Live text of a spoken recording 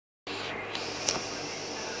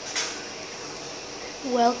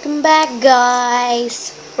Welcome back,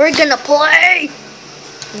 guys. We're gonna play.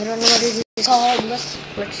 I don't know what it is called. Let's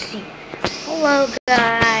see. Hello,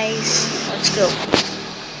 guys. Let's go.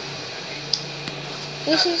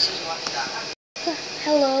 This is.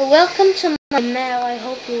 Hello. Welcome to my mail. I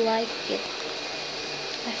hope you like it.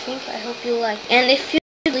 I hope you like. And if you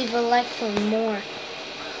leave a like for more.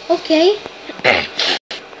 Okay.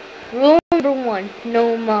 Rule number 1: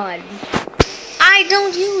 no mod. I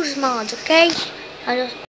don't use mods. Okay. I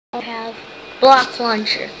just have block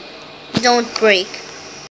launcher. Don't break.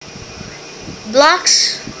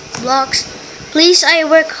 Blocks. Please, I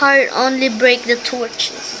work hard. Only break the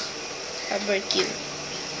torches. I'll break you.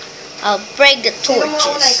 I'll break the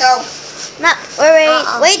torches. Not worry.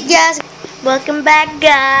 Wait, guys. Welcome back,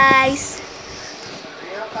 guys.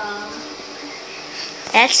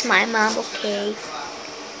 That's my mom. Okay.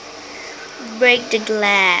 Break the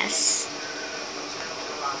glass.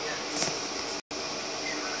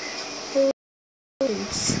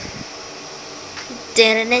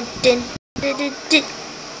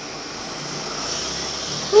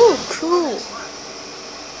 Ooh, cool.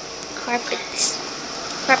 Carpets.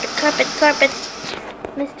 Carpet.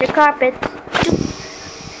 Mr. Carpet.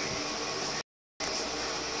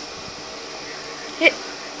 Here.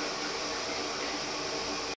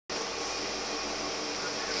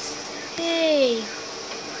 Hey.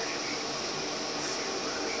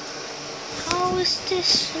 How is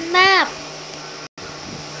this map?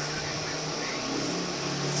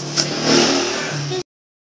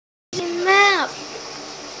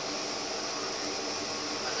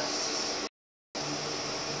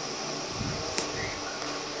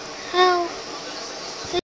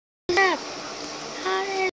 How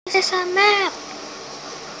is this a map?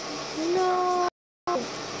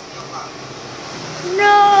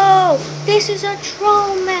 No, this is a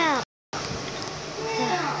troll map.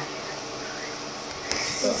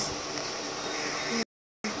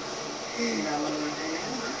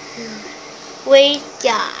 Wait,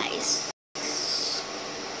 guys.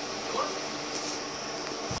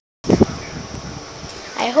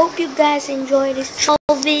 I hope you guys enjoy this troll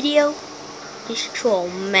video, this troll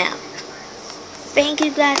map. Thank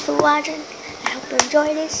you guys for watching. I hope you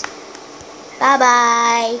enjoy this. Bye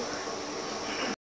bye.